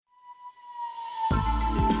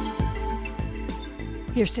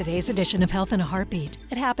Here's today's edition of Health in a Heartbeat.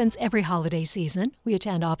 It happens every holiday season. We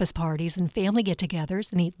attend office parties and family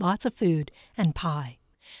get-togethers and eat lots of food and pie.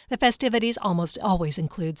 The festivities almost always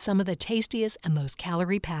include some of the tastiest and most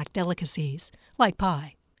calorie-packed delicacies, like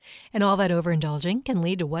pie. And all that overindulging can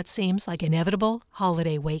lead to what seems like inevitable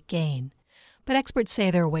holiday weight gain. But experts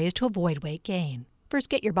say there are ways to avoid weight gain. First,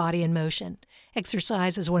 get your body in motion.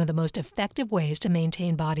 Exercise is one of the most effective ways to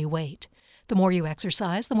maintain body weight. The more you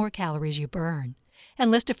exercise, the more calories you burn.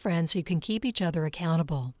 Enlist a friend so you can keep each other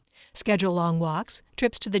accountable. Schedule long walks,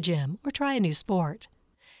 trips to the gym, or try a new sport.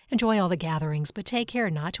 Enjoy all the gatherings, but take care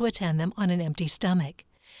not to attend them on an empty stomach.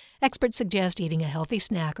 Experts suggest eating a healthy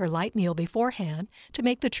snack or light meal beforehand to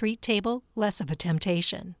make the treat table less of a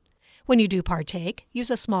temptation. When you do partake, use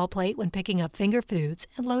a small plate when picking up finger foods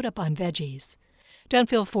and load up on veggies. Don't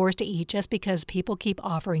feel forced to eat just because people keep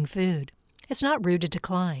offering food. It's not rude to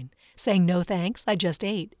decline. Saying no thanks, I just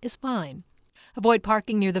ate, is fine. Avoid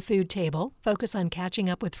parking near the food table. Focus on catching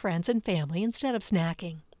up with friends and family instead of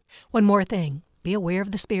snacking. One more thing. Be aware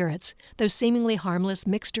of the spirits. Those seemingly harmless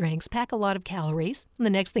mixed drinks pack a lot of calories, and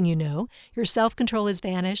the next thing you know, your self-control has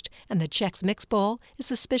vanished and the Chex mix bowl is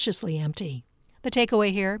suspiciously empty. The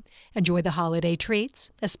takeaway here, enjoy the holiday treats,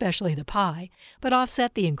 especially the pie, but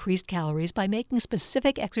offset the increased calories by making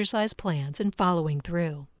specific exercise plans and following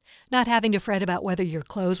through. Not having to fret about whether your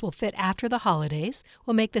clothes will fit after the holidays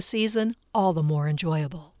will make the season all the more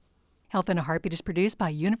enjoyable. Health in a Heartbeat is produced by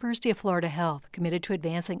University of Florida Health, committed to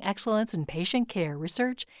advancing excellence in patient care,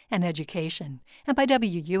 research, and education, and by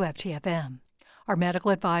WUFT-FM. Our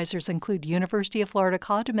medical advisors include University of Florida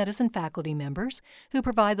College of Medicine faculty members who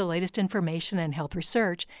provide the latest information in health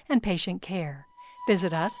research and patient care.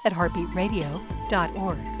 Visit us at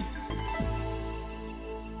heartbeatradio.org.